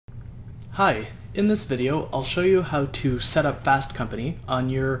Hi, in this video I'll show you how to set up Fast Company on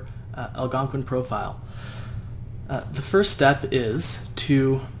your Algonquin profile. The first step is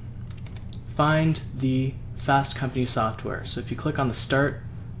to find the Fast Company software. So if you click on the Start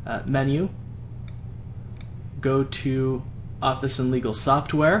menu, go to Office and Legal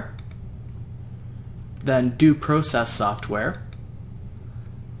Software, then Due Process Software,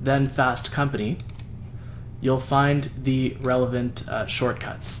 then Fast Company. You'll find the relevant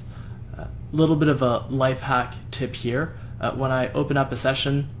shortcuts. Little bit of a life hack tip here. When I open up a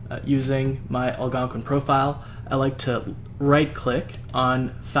session using my Algonquin profile, I like to right click on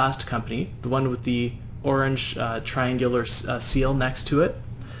Fast Company, the one with the orange triangular seal next to it,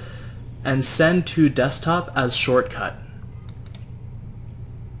 and send to desktop as shortcut.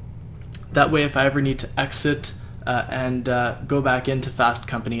 That way if I ever need to exit and go back into Fast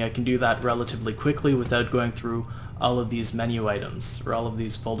Company, I can do that relatively quickly without going through all of these menu items or all of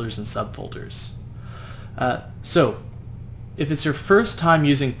these folders and subfolders. So if it's your first time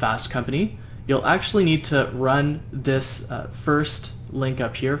using Fast Company, you'll actually need to run this first link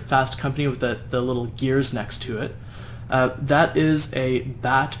up here, Fast Company, with the little gears next to it. That is a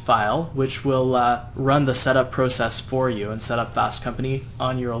bat file which will run the setup process for you and set up Fast Company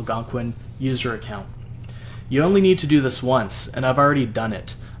on your Algonquin user account. You only need to do this once, and I've already done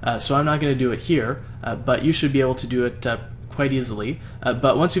it. So I'm not going to do it here, but you should be able to do it quite easily.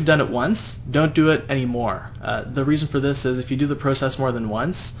 But once you've done it once, don't do it anymore. The reason for this is if you do the process more than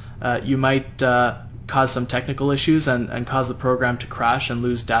once, you might cause some technical issues and cause the program to crash and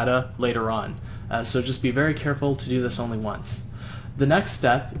lose data later on. So just be very careful to do this only once. The next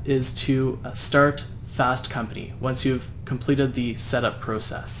step is to start Fast Company once you've completed the setup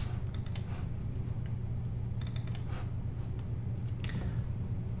process.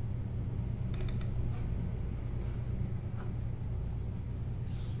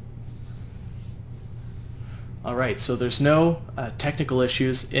 Alright, so there's no technical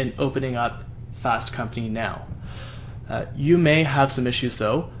issues in opening up Fast Company now. You may have some issues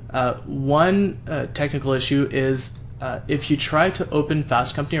though. One technical issue is if you try to open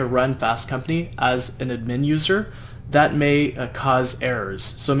Fast Company or run Fast Company as an admin user, that may cause errors.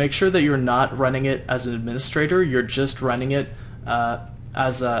 So make sure that you're not running it as an administrator, you're just running it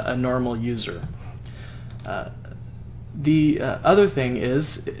as a normal user. The other thing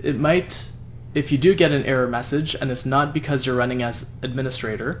is, if you do get an error message and it's not because you're running as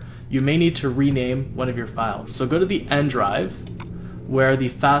administrator, you may need to rename one of your files. So go to the N drive where the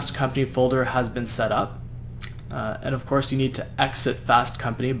Fast Company folder has been set up. And of course you need to exit Fast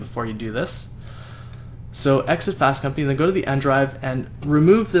Company before you do this. So exit Fast Company, then go to the N drive and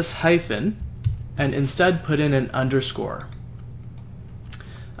remove this hyphen and instead put in an underscore.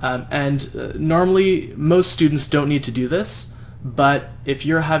 Normally most students don't need to do this, but if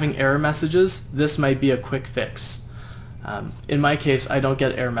you're having error messages, this might be a quick fix. In my case, I don't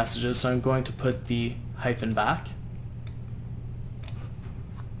get error messages, so I'm going to put the hyphen back.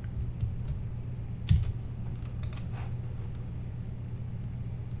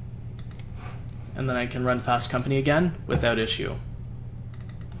 And then I can run Fast Company again without issue.